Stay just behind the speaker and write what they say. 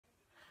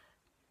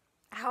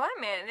how I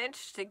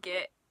managed to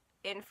get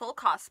in full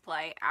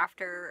cosplay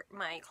after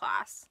my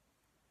class,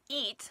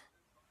 eat,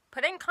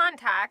 put in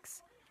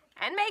contacts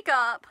and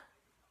makeup,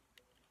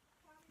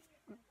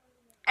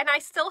 and I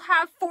still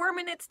have 4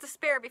 minutes to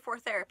spare before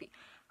therapy.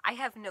 I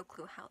have no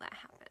clue how that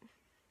happened.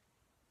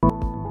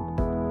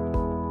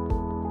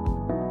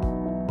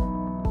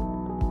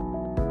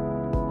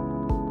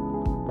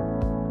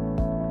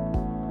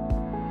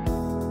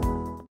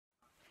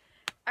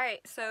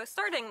 Alright, so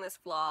starting this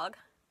vlog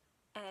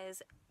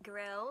as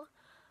Grelle.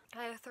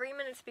 I have 3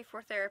 minutes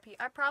before therapy.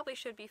 I probably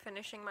should be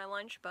finishing my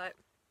lunch, but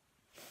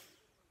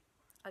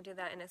I'll do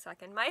that in a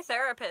second. My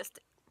therapist,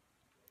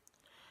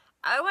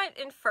 I went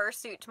in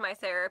fursuit to my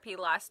therapy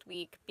last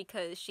week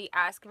because she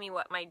asked me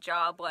what my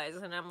job was,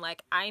 and I'm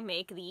like, I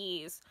make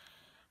these.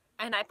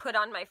 And I put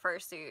on my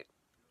fursuit.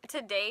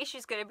 Today,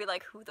 she's gonna be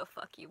like, who the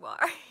fuck you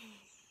are?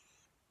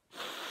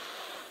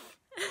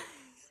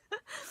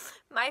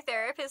 My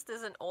therapist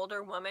is an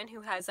older woman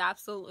who has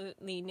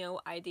absolutely no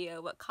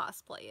idea what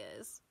cosplay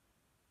is.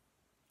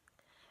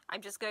 I'm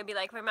just gonna be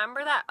like,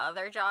 remember that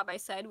other job I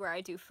said where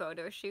I do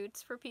photo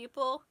shoots for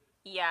people?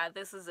 Yeah,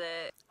 this is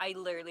it. I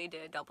literally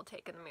did a double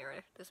take in the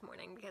mirror this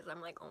morning because I'm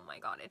like, oh my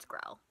god, it's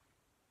Grelle.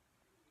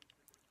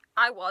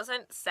 I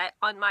wasn't set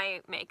on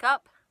my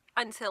makeup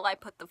until I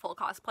put the full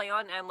cosplay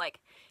on, and I'm like,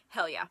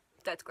 hell yeah,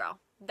 that's Grelle.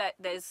 That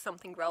is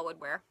something Grelle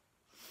would wear.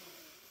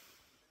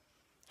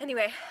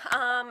 Anyway,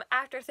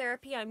 after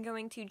therapy, I'm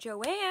going to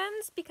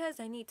Joann's because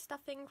I need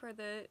stuffing for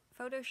the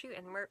photo shoot,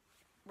 and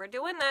we're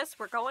doing this.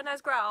 We're going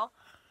as Grelle.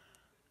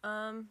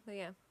 But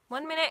yeah.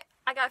 1 minute,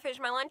 I gotta finish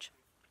my lunch.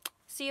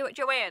 See you at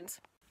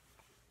Joann's.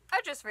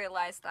 I just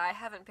realized that I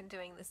haven't been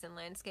doing this in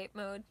landscape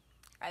mode.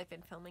 I've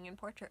been filming in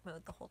portrait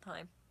mode the whole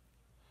time.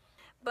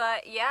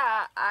 But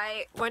yeah,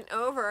 I went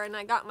over and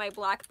I got my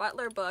Black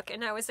Butler book,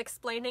 and I was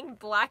explaining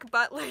Black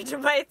Butler to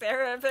my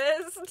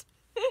therapist.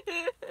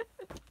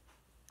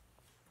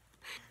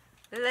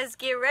 Let's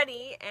get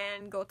ready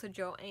and go to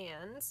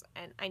Joann's,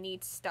 and I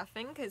need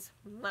stuffing because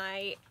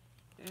my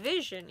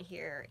vision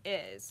here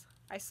is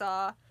I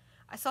saw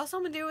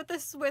someone do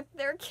this with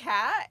their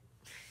cat.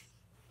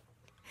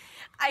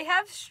 I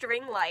have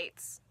string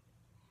lights,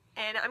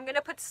 and I'm gonna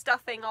put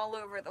stuffing all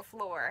over the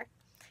floor,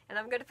 and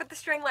I'm gonna put the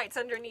string lights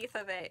underneath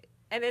of it,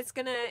 and it's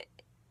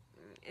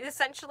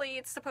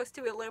supposed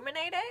to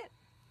illuminate it.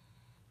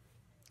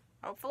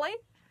 Hopefully.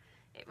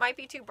 It might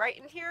be too bright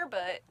in here,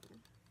 but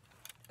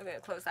I'm gonna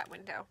close that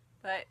window.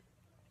 But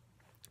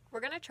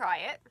we're gonna try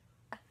it.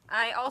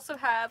 I also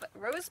have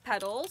rose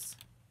petals,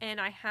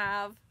 and I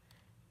have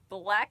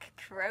black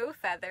crow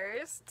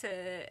feathers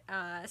to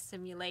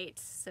simulate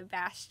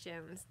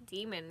Sebastian's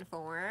demon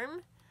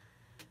form.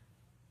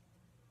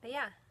 But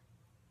yeah,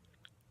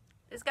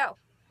 let's go.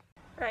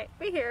 Right,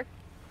 we here.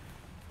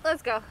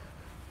 Let's go.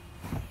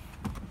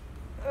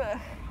 Ugh.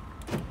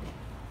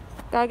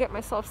 Gotta get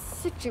myself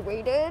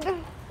situated.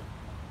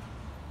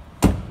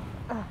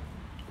 Ugh.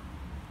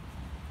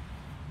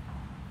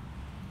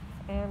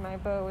 And my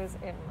bow is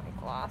in my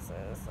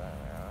glasses.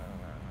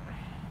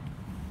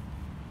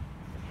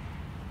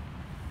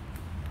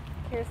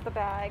 Here's the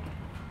bag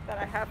that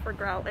I have for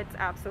Grelle. It's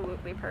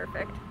absolutely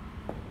perfect.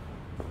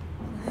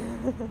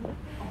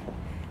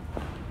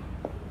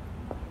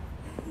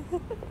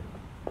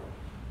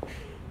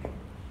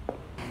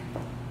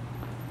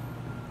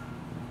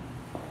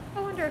 I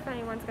wonder if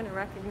anyone's gonna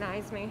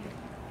recognize me.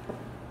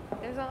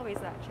 There's always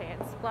that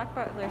chance. Black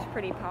Butler's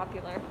pretty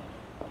popular.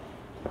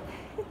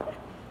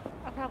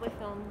 I'll probably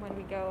film when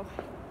we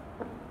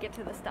get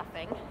to the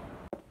stuffing.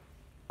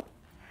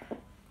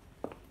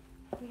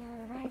 We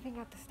are arriving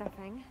at the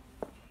stuffing.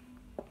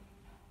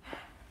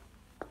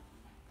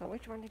 But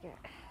which one to get?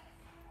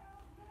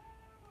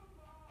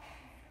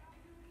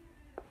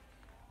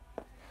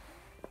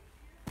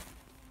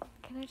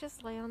 Can I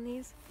just lay on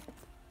these?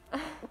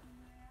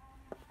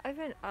 I've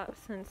been up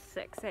since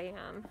 6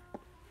 a.m.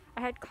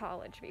 I had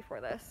college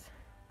before this.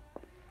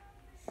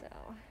 So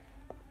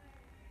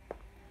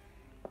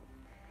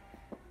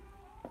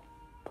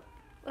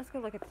let's go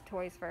look at the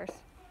toys first.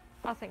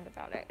 I'll think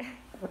about it.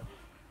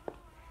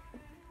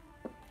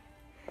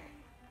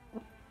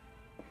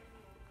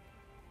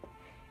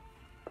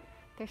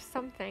 There's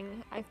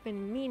something I've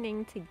been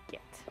meaning to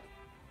get.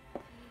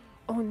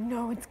 Oh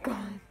no, it's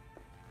gone.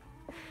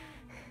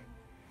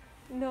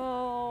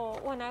 No,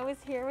 when I was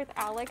here with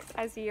Alex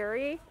as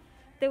Yuri,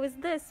 there was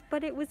this,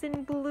 but it was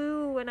in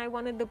blue, and I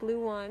wanted the blue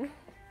one.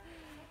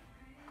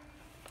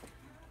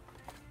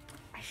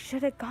 I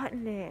should have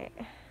gotten it.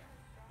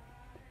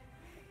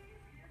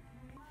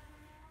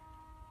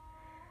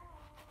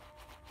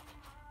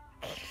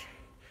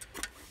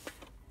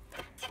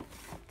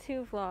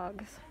 Two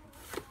vlogs,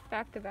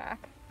 back to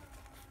back.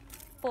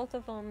 Both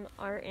of them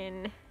are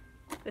in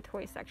the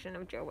toy section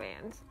of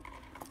Joann's.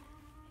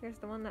 Here's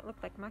the one that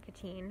looked like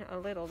Macatine a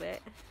little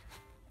bit.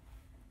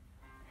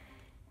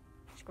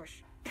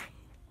 Squish.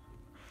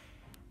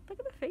 Look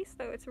at the face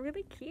though, it's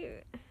really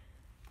cute.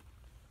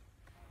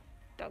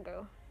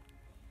 Doggo.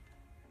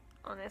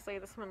 Honestly,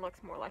 this one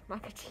looks more like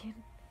Macatine.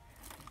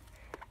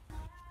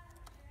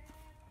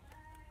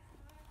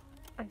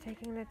 I'm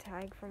taking the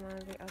tag from one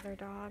of the other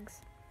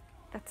dogs.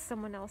 That's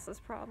someone else's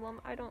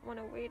problem. I don't want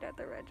to wait at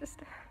the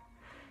register.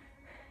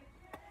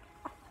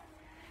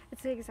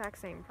 It's the exact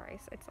same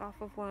price. It's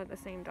off of one of the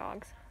same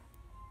dogs.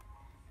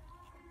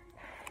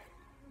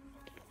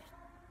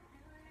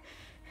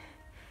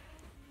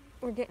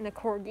 We're getting a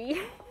corgi.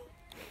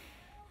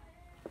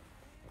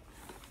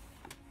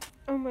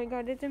 Oh my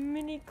god, it's a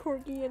mini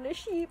corgi and a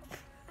sheep.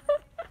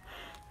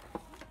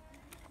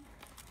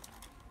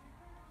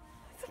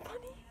 It's a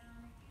bunny.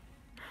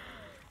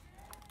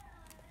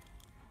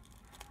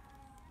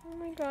 Oh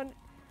my god.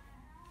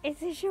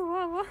 It's a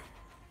chihuahua.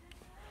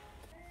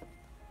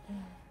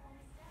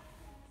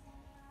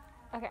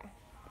 Okay.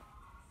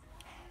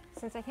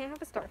 Since I can't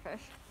have a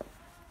starfish,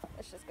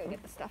 let's just go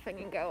get the stuffing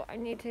and go. I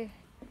need to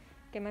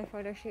get my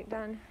photo shoot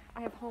done.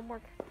 I have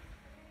homework.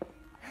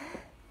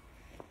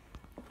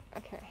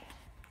 Okay.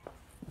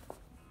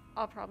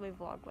 I'll probably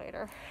vlog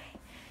later.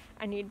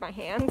 I need my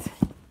hands.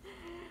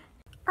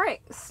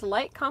 Alright,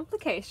 slight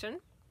complication.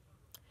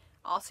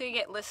 Also, you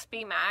get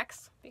Lispy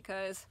Max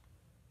because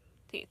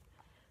teeth.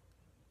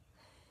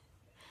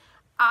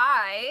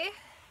 I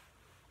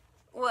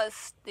was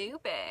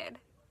stupid.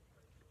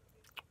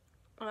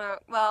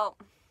 Well,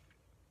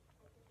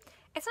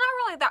 it's not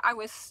really that I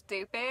was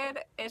stupid,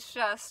 it's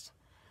just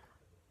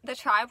the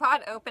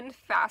tripod opened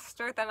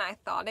faster than I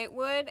thought it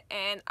would,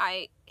 and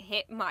I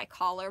hit my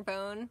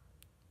collarbone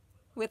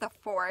with a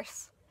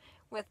force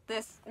with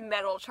this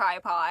metal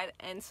tripod,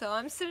 and so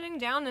I'm sitting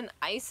down and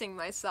icing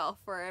myself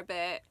for a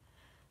bit.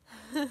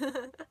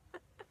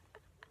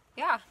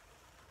 Yeah.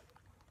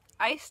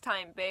 Ice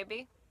time,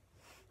 baby.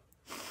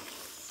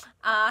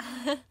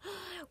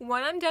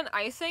 When I'm done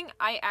icing,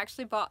 I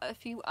actually bought a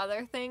few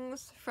other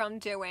things from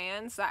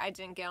Joann's that I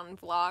didn't get on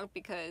vlog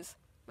because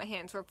my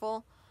hands were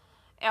full.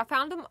 I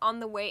found them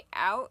on the way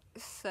out,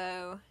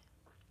 so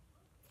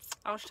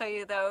I'll show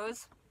you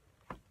those.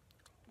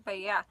 But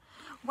yeah.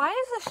 Why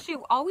is the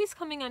shoe always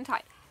coming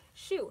untied?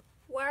 Shoe,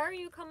 why are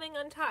you coming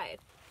untied?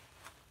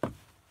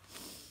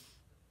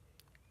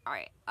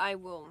 Alright,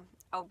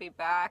 I'll be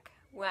back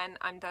when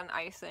I'm done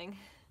icing.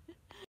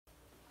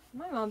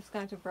 My mom's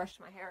going to brush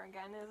my hair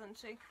again, isn't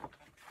she?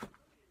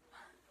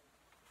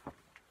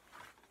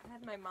 I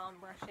had my mom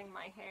brushing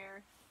my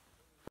hair.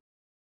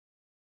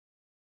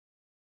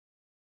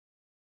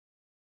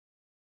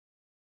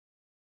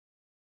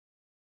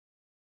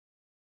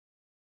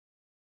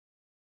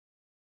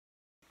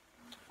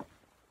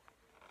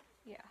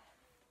 Yeah,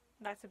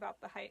 that's about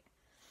the height.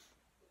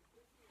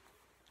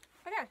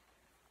 Okay.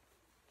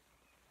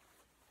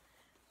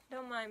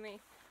 Don't mind me.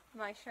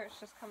 My shirt's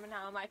just coming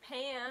out of my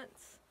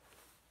pants.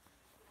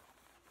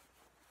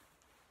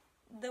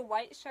 The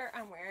white shirt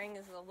I'm wearing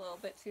is a little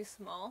bit too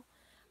small,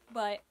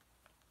 but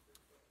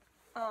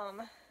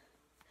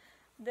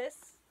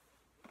this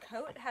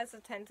coat has a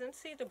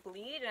tendency to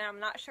bleed, and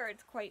I'm not sure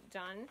it's quite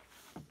done,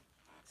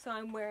 so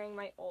I'm wearing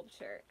my old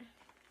shirt.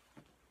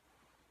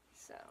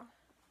 So,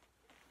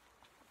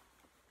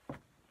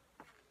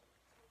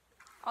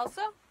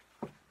 also,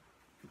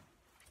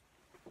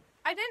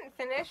 I didn't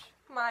finish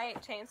my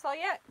chainsaw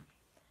yet,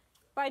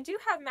 but I do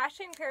have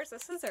matching pairs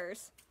of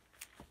scissors,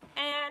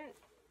 and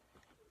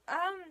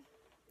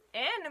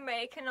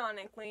anime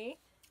canonically,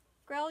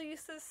 Grelle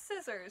uses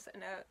scissors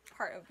in a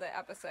part of the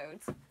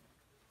episodes.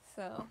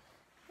 So,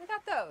 we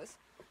got those.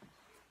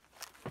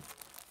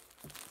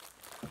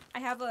 I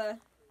have a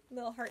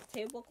little heart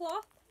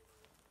tablecloth.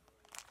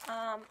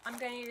 I'm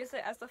going to use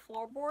it as the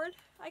floorboard,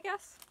 I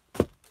guess.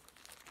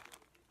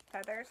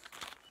 Feathers.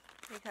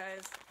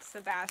 Because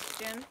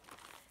Sebastian,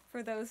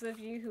 for those of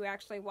you who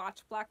actually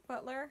watch Black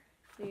Butler,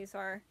 these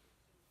are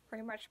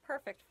pretty much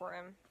perfect for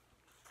him.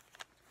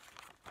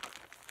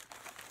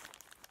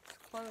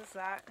 Close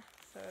that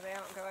so they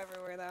don't go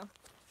everywhere though.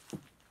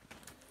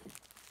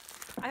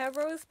 I have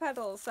rose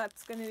petals,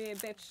 that's going to be a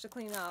bitch to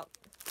clean up.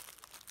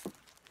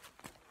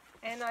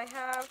 And I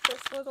have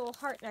this little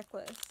heart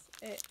necklace.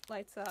 It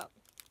lights up.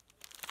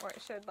 Or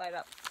it should light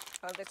up.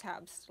 Oh, the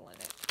tab's still in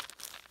it.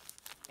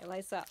 It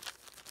lights up.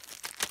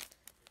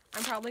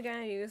 I'm probably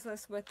going to use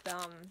this with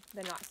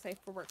the Not Safe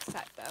for Work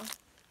set though.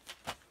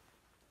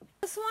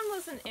 This one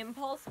was an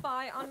impulse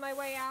buy on my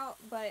way out,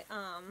 but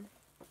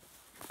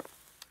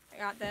I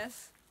got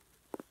this.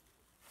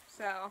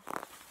 So,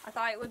 I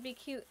thought it would be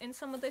cute in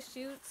some of the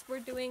shoots.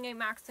 We're doing a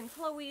Max and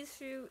Chloe's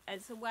shoot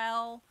as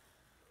well.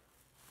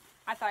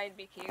 I thought it'd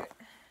be cute.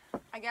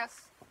 I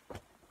guess.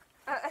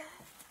 I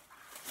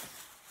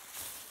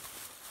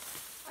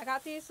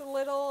got these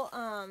little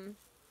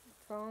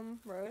foam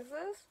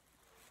roses.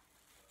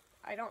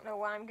 I don't know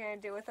what I'm going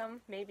to do with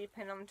them. Maybe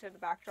pin them to the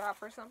backdrop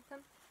or something.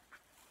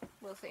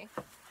 We'll see.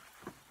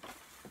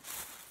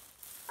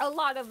 A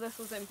lot of this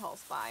was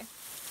impulse buy.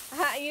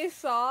 You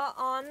saw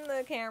on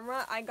the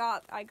camera, I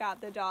got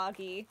the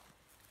doggy.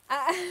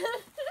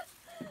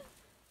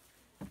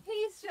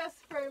 He's just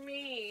for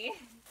me.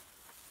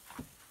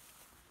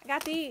 I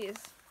got these.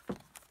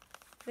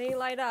 They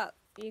light up.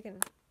 You can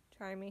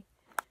try me.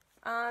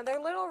 They're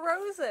little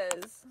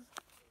roses.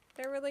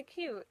 They're really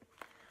cute.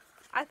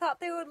 I thought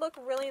they would look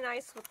really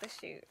nice with the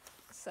shoot.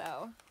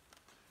 So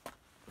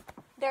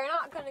they're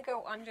not going to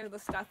go under the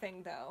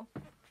stuffing though.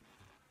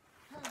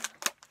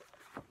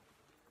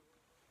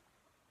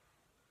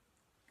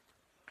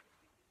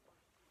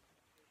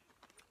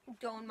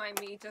 Don't mind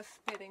me just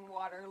spitting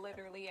water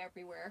literally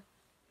everywhere.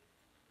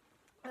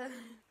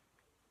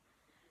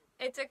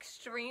 It's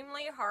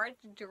extremely hard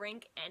to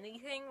drink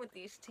anything with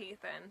these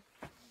teeth in.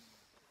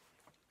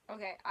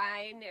 Okay,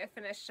 I need to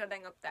finish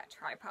setting up that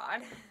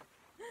tripod.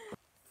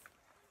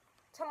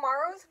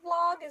 Tomorrow's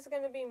vlog is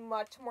going to be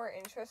much more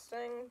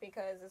interesting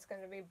because it's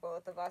going to be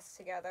both of us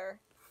together.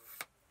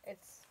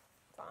 It's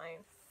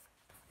fine.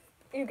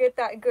 You get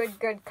that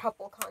good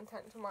couple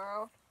content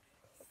tomorrow.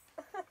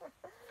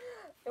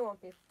 It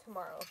won't be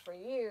tomorrow for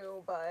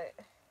you, but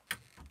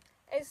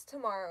it's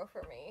tomorrow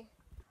for me.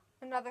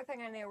 Another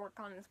thing I need to work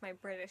on is my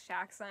British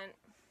accent.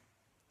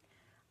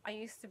 I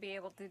used to be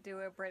able to do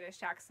a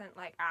British accent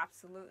like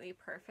absolutely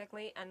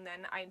perfectly, and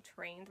then I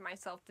trained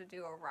myself to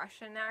do a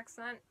Russian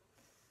accent.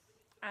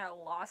 I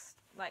lost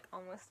like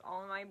almost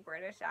all my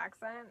British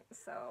accent,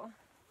 so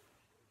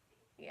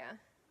yeah.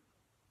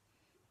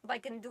 I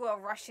can do a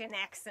Russian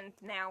accent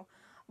now,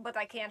 but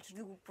I can't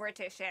do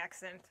British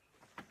accent.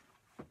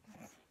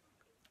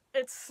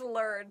 It's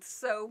slurred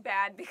so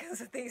bad because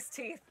of these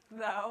teeth,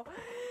 though.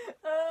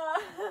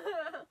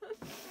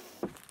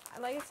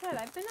 Like I said,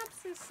 I've been up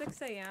since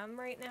 6 a.m.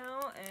 right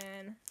now,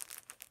 and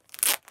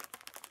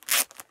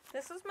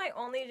this is my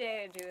only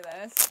day to do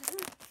this.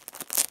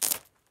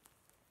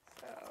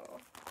 So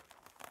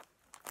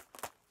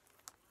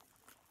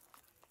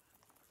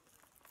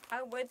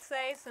I would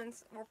say,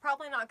 since we're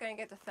probably not going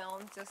to get to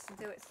film, just to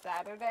do it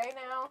Saturday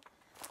now,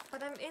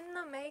 but I'm in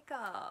the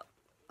makeup.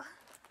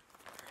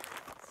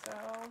 So,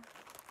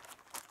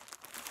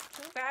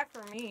 too bad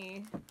for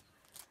me.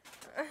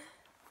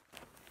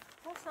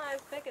 That's not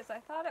as big as I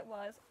thought it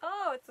was.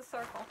 Oh, it's a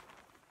circle.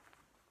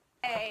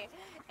 Hey,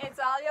 it's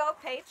all your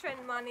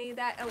patron money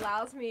that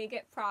allows me to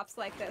get props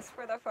like this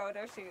for the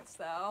photo shoots,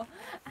 though.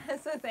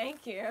 So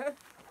thank you.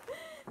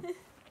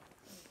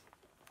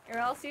 Or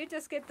else you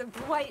just get the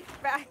white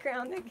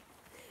background again.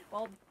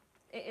 Well,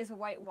 it is a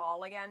white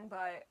wall again,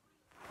 but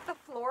the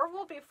floor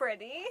will be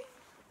pretty.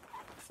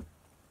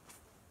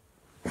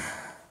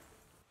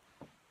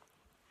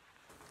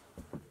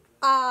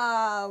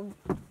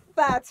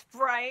 That's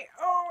bright.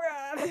 Oh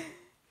god.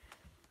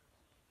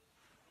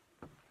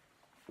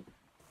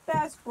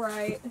 That's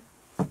bright.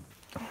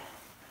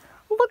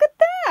 Look at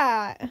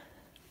that.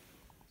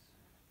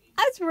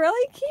 That's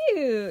really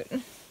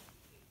cute.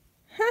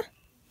 Huh.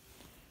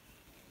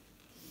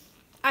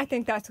 I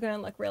think that's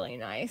gonna look really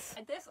nice.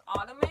 This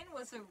ottoman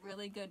was a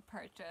really good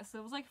purchase.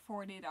 It was like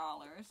 $40.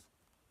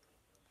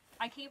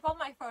 I keep all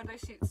my photo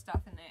shoot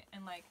stuff in it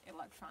and like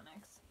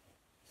electronics.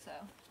 So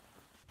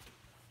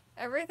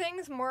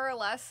everything's more or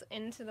less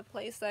into the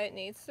place that it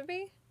needs to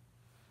be.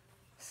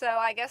 So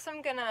I guess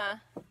I'm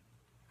gonna,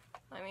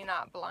 let me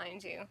not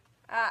blind you.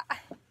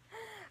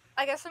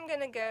 I guess I'm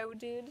gonna go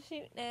do the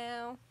shoot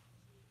now.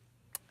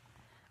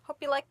 Hope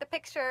you like the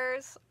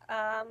pictures.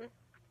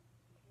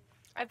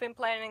 I've been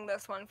planning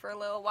this one for a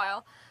little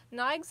while.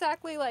 Not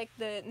exactly like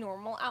the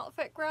normal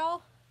outfit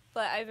Grelle,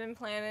 but I've been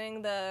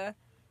planning the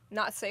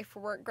not safe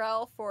for work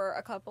Grelle for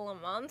a couple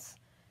of months.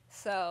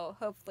 So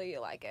hopefully you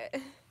like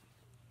it.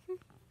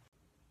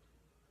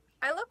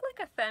 I look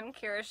like a femme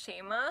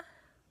Kirishima,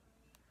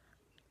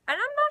 and I'm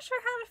not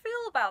sure how to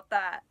feel about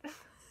that.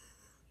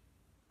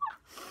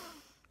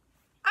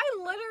 I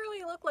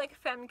literally look like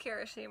femme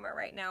Kirishima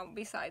right now,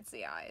 besides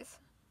the eyes.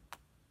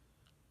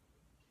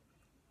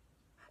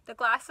 The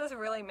glasses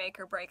really make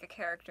or break a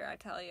character, I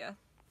tell you.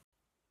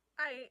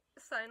 I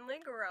suddenly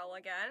Grelle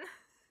again.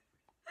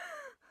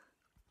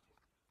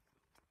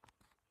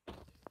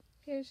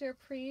 Here's your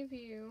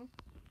preview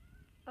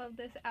of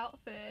this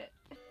outfit.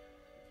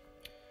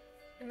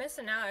 You're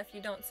missing out if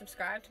you don't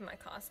subscribe to my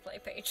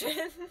cosplay page.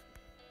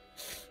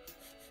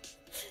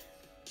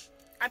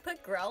 I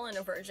put Grelle in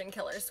a Virgin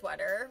Killer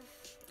sweater,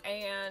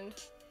 and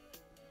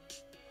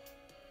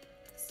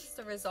this is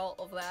the result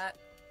of that.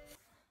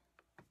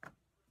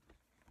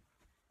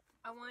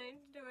 I wanted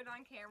to do it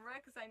on camera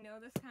because I know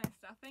this kind of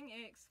stuffing,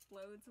 it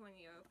explodes when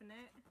you open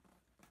it.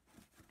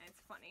 And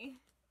it's funny.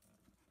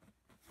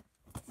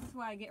 This is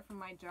what I get from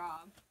my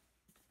job.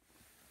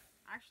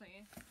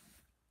 Actually,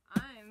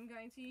 I'm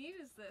going to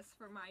use this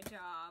for my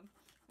job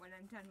when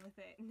I'm done with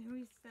it.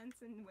 No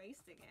sense in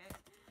wasting it.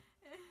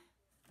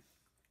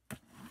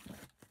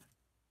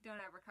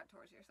 Don't ever cut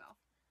towards yourself.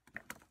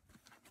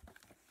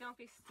 Don't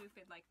be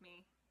stupid like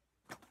me.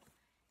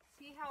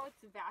 See how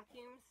it's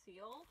vacuum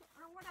sealed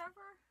or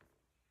whatever?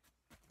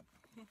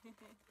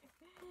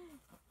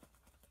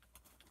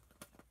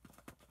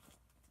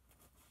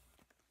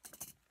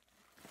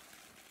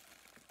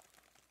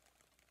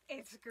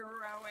 It's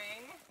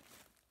growing.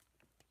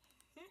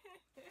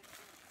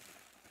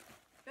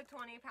 The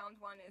 20-pound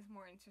one is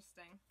more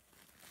interesting.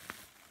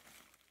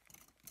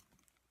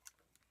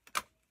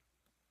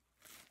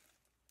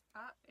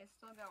 Oh, it's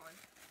still going.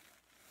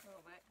 A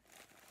little bit.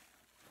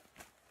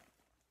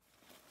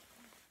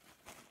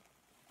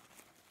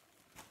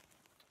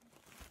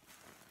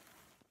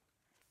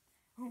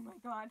 my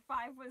god,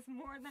 5 was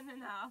more than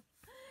enough.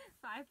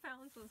 5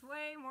 pounds was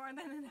way more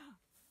than enough.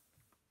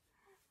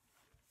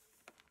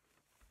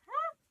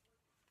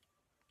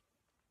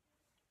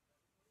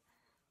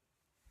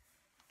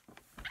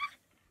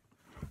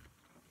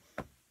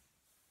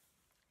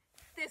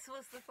 This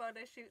was the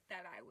photo shoot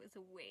that I was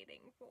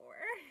waiting for.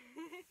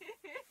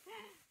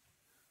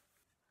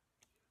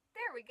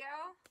 There we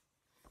go.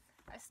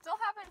 I still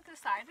haven't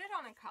decided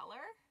on a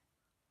color.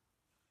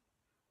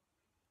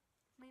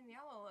 I mean,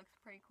 yellow looks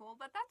pretty cool,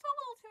 but that's a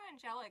little too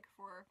angelic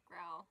for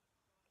Grelle.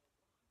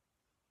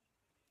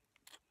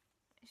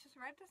 It's just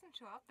red doesn't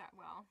show up that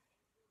well.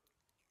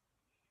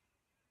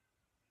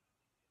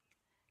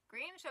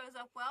 Green shows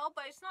up well,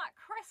 but it's not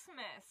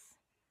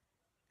Christmas.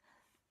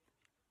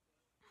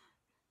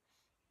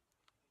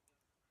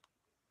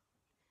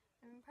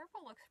 I mean,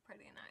 purple looks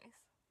pretty nice.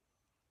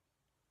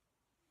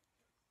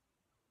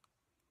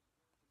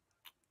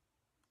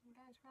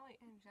 Yeah, it's really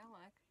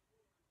angelic.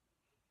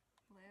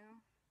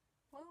 Blue.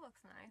 Blue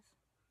looks nice.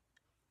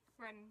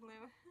 Red and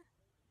blue.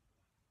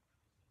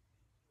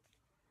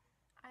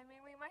 I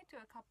mean, we might do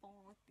a couple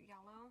with the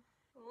yellow.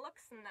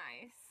 Looks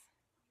nice.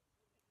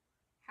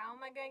 How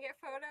am I gonna get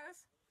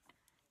photos?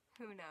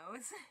 Who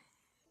knows?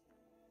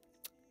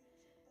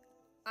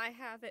 I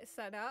have it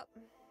set up.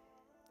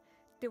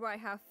 Do I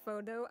have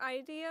photo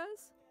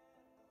ideas?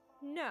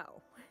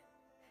 No.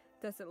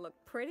 Does it look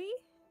pretty?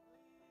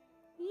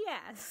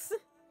 Yes.